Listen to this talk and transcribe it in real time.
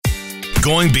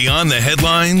Going beyond the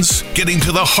headlines, getting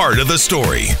to the heart of the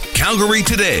story. Calgary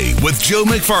Today with Joe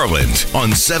McFarland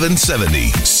on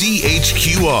 770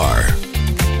 CHQR.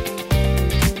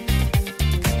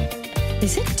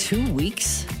 Is it 2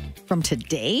 weeks from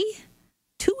today?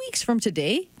 2 weeks from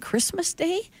today? Christmas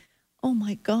Day? Oh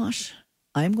my gosh.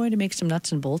 I'm going to make some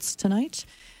nuts and bolts tonight.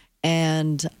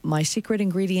 And my secret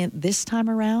ingredient this time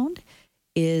around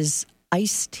is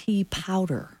iced tea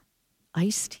powder.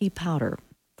 Iced tea powder.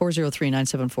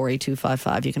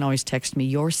 403-974-8255. You can always text me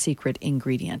your secret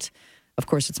ingredient. Of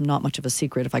course, it's not much of a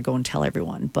secret if I go and tell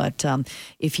everyone. But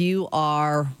if you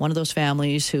are one of those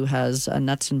families who has a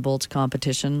nuts and bolts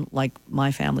competition like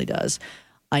my family does,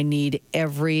 I need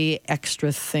every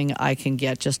extra thing I can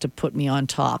get just to put me on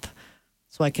top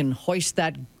so I can hoist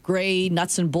that gray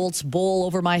nuts and bolts bowl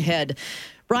over my head.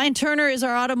 Brian Turner is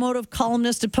our automotive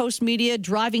columnist at Post Media,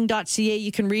 driving.ca.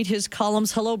 You can read his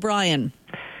columns. Hello, Brian.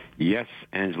 Yes,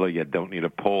 Angela, you don't need a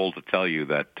poll to tell you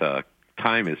that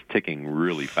time is ticking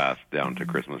really fast down to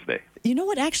Christmas Day. You know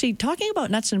what? Actually, talking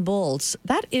about nuts and bolts,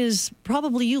 that is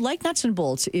probably, you like nuts and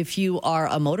bolts if you are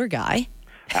a motor guy.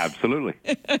 Absolutely.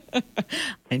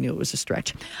 I knew it was a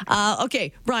stretch.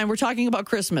 Okay, Brian, we're talking about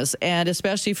Christmas, and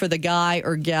especially for the guy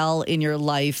or gal in your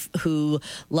life who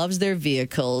loves their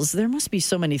vehicles. There must be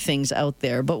so many things out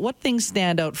there, but what things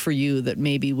stand out for you that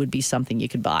maybe would be something you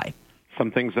could buy? Some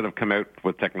things that have come out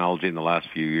with technology in the last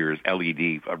few years,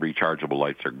 LED rechargeable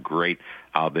lights are great.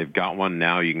 They've got one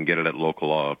now. You can get it at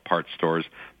local parts stores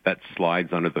that slides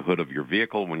under the hood of your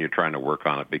vehicle when you're trying to work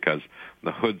on it, because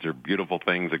the hoods are beautiful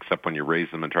things, except when you raise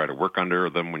them and try to work under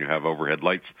them when you have overhead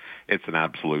lights. It's an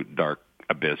absolute dark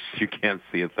abyss. You can't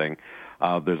see a thing.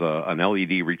 There's an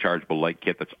LED rechargeable light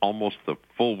kit that's almost the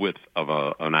full width of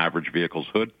an average vehicle's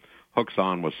hood. Hooks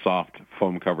on with soft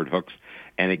foam-covered hooks,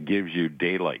 and it gives you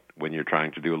daylight when you're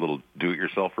trying to do a little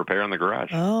do-it-yourself repair in the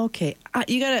garage. Okay.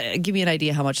 You got to give me an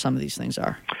idea how much some of these things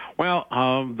are. Well,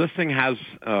 this thing has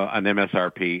an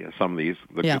MSRP, some of these,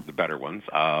 the better ones,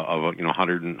 of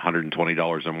 $100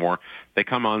 $120 or more. They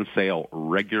come on sale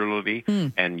regularly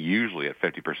and usually at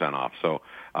 50% off. So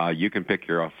you can pick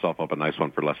yourself up a nice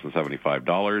one for less than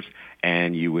 $75,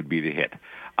 and you would be the hit.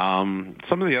 Some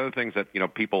of the other things that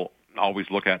people always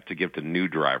look at to give to new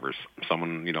drivers,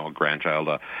 someone, a grandchild,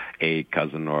 a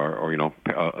cousin, or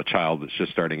a child that's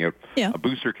just starting out. Yeah.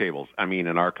 Booster cables. I mean,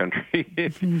 in our country,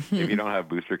 if you don't have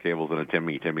booster cables in a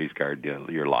Timmy's card,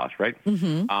 you're lost, right?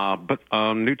 But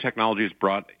new technology has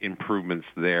brought improvements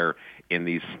there in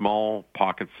these small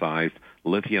pocket-sized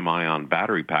lithium-ion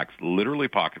battery packs, literally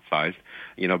pocket-sized,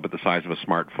 but the size of a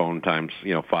smartphone times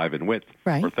 5 in width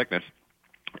or thickness.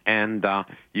 And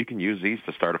you can use these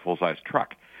to start a full-size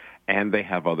truck. And they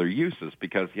have other uses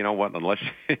because, unless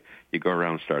you go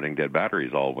around starting dead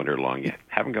batteries all winter long, you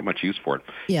haven't got much use for it.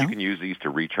 Yeah. You can use these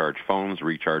to recharge phones,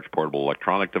 recharge portable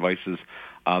electronic devices.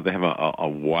 They have a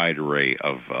wide array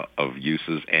of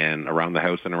uses, and around the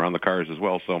house and around the cars as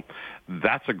well. So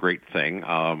that's a great thing.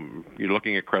 You're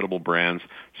looking at credible brands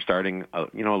starting, a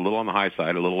little on the high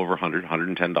side, a little over $100,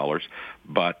 $110,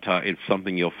 but it's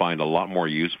something you'll find a lot more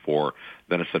use for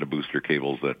than a set of booster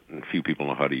cables that few people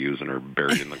know how to use and are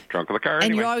buried in the trunk of the car.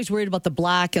 And you're always worried about the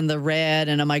black and the red,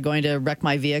 and am I going to wreck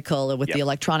my vehicle with the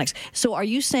electronics? So are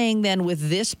you saying then with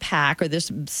this pack or this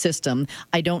system,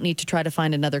 I don't need to try to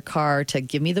find another car to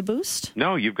give me the boost?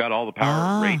 No, you've got all the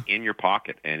power right in your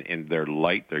pocket, and they're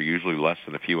light. They're usually less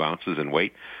than a few ounces in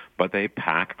weight, but they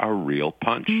pack a real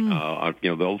punch.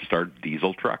 They'll start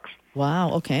diesel trucks.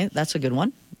 Wow, okay, that's a good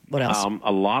one. What else?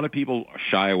 A lot of people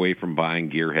shy away from buying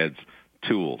gearheads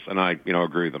tools, and I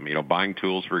agree with them. Buying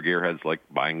tools for gearheads like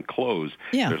buying clothes.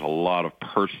 Yeah. There's a lot of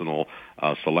personal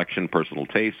selection, personal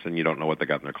tastes, and you don't know what they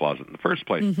got in their closet in the first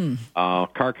place.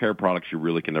 Car care products you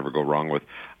really can never go wrong with.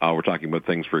 We're talking about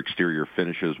things for exterior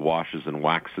finishes, washes and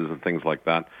waxes and things like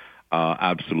that.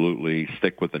 Absolutely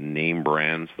stick with the name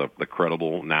brands, the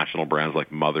credible national brands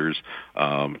like Mother's,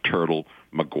 Turtle,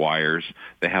 Meguiar's.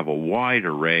 They have a wide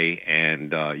array,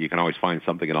 and you can always find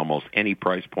something at almost any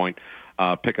price point.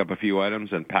 Pick up a few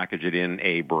items and package it in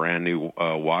a brand new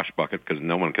wash bucket, because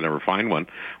no one can ever find one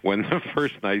when the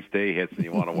first nice day hits and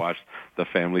you want to wash the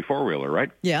family four-wheeler,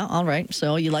 right? Yeah, all right.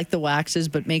 So you like the waxes,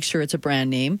 but make sure it's a brand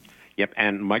name. Yep,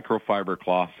 and microfiber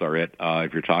cloths are it.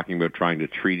 If you're talking about trying to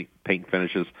treat paint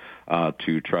finishes,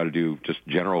 to try to do just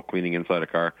general cleaning inside a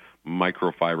car,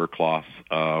 microfiber cloths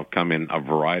come in a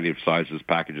variety of sizes,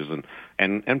 packages,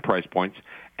 and price points,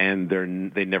 and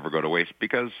they never go to waste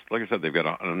because, like I said, they've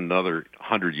got another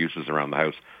 100 uses around the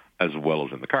house as well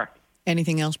as in the car.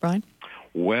 Anything else, Brian?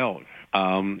 Well,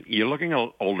 you're looking at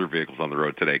older vehicles on the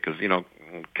road today because,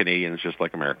 Canadians, just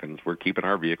like Americans, we're keeping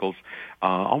our vehicles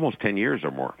almost 10 years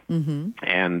or more.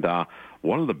 And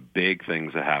one of the big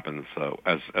things that happens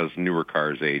as newer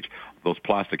cars age, those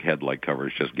plastic headlight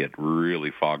covers just get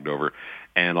really fogged over,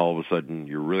 and all of a sudden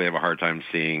you really have a hard time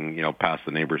seeing, past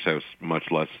the neighbor's house, much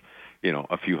less,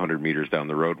 a few hundred meters down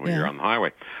the road when you're on the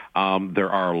highway. There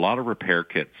are a lot of repair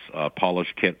kits,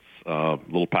 polish kits,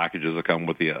 little packages that come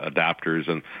with the adapters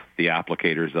and the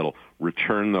applicators that'll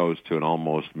return those to an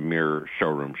almost mirror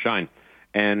showroom shine.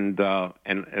 And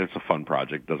it's a fun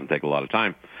project. Doesn't take a lot of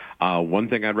time. One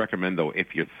thing I'd recommend, though,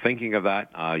 if you're thinking of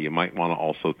that, you might want to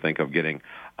also think of getting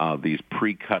these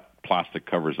pre-cut plastic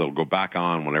covers that'll go back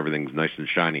on when everything's nice and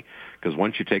shiny. Because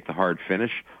once you take the hard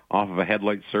finish off of a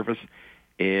headlight surface,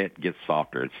 it gets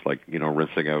softer. It's like,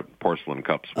 rinsing out porcelain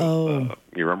cups. You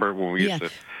remember when we used to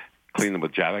clean them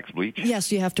with Javex bleach?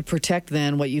 Yes, you have to protect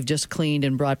then what you've just cleaned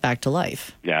and brought back to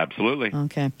life. Yeah, absolutely.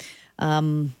 Okay.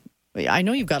 I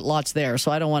know you've got lots there,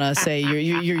 so I don't want to say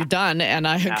you're done, and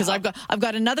because I've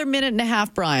got another minute and a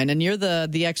half, Brian, and you're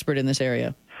the expert in this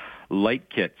area. Light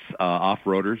kits,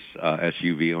 off-roaders,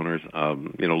 SUV owners,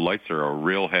 lights are a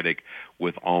real headache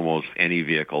with almost any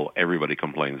vehicle. Everybody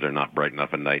complains they're not bright enough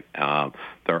at night.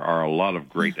 There are a lot of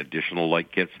great additional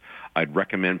light kits. I'd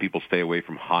recommend people stay away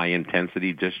from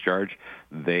high-intensity discharge.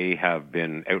 They have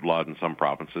been outlawed in some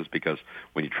provinces because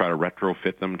when you try to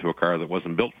retrofit them to a car that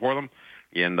wasn't built for them,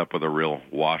 you end up with a real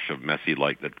wash of messy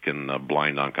light that can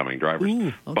blind oncoming drivers. Ooh,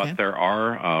 okay. But there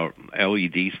are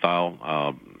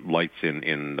LED-style lights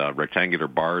in rectangular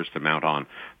bars to mount on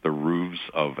the roofs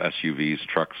of SUVs,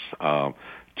 trucks, to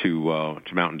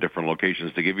mount in different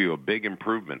locations to give you a big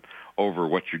improvement over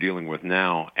what you're dealing with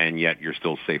now, and yet you're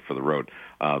still safe for the road.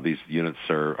 These units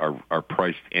are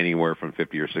priced anywhere from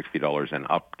 $50 or $60 and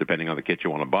up, depending on the kit you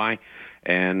want to buy.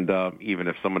 And even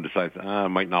if someone decides, I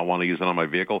might not want to use it on my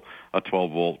vehicle, a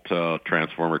 12-volt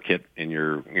transformer kit in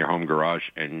your home garage,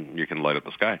 and you can light up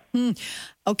the sky.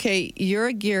 Okay, you're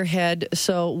a gearhead,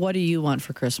 so what do you want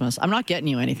for Christmas? I'm not getting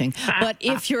you anything, but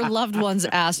if your loved ones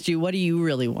asked you, what do you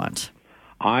really want?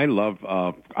 I love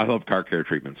car care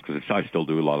treatments because I still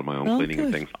do a lot of my own cleaning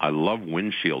and things. I love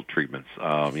windshield treatments.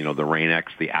 The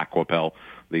Rain-X, the Aquapel.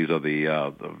 These are the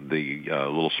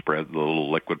little spread, the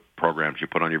little liquid programs you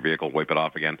put on your vehicle, wipe it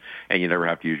off again, and you never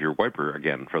have to use your wiper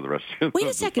again for the rest of the summer. Wait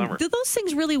a second. Do those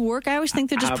things really work? I always think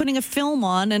they're just putting a film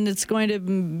on and it's going to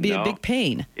be a big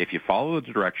pain. If you follow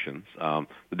the directions,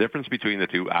 the difference between the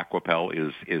two,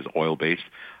 Aquapel is oil-based.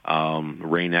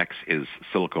 Rain-X is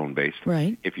silicone-based.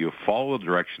 Right. If you follow the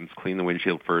directions, clean the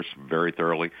windshield first very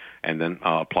thoroughly, and then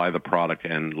apply the product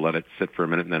and let it sit for a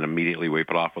minute, and then immediately wipe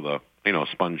it off with a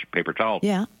sponge paper towel.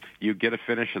 Yeah. You get a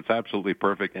finish that's absolutely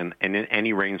perfect, and in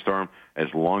any rainstorm, as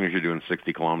long as you're doing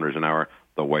 60 kilometers an hour,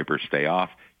 the wipers stay off.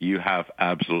 You have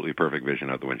absolutely perfect vision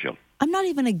out the windshield. I'm not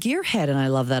even a gearhead, and I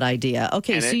love that idea.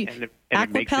 Okay,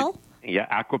 Aquapel?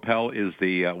 Aquapel is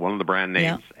the one of the brand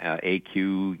names,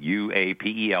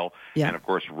 Aquapel. Yeah. And, of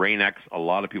course, Rain-X, a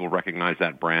lot of people recognize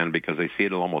that brand because they see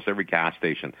it at almost every gas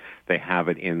station. They have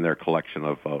it in their collection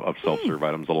of self-serve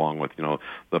items along with,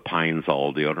 the Pine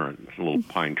Sol deodorant, little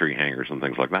pine tree hangers and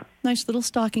things like that. Nice little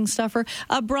stocking stuffer.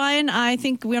 Brian, I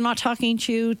think we're not talking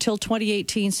to you till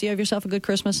 2018, so you have yourself a good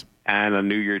Christmas. And a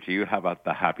new year to you. How about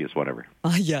the happiest whatever?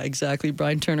 Yeah, exactly.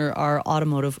 Brian Turner, our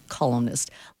automotive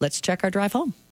columnist. Let's check our drive home.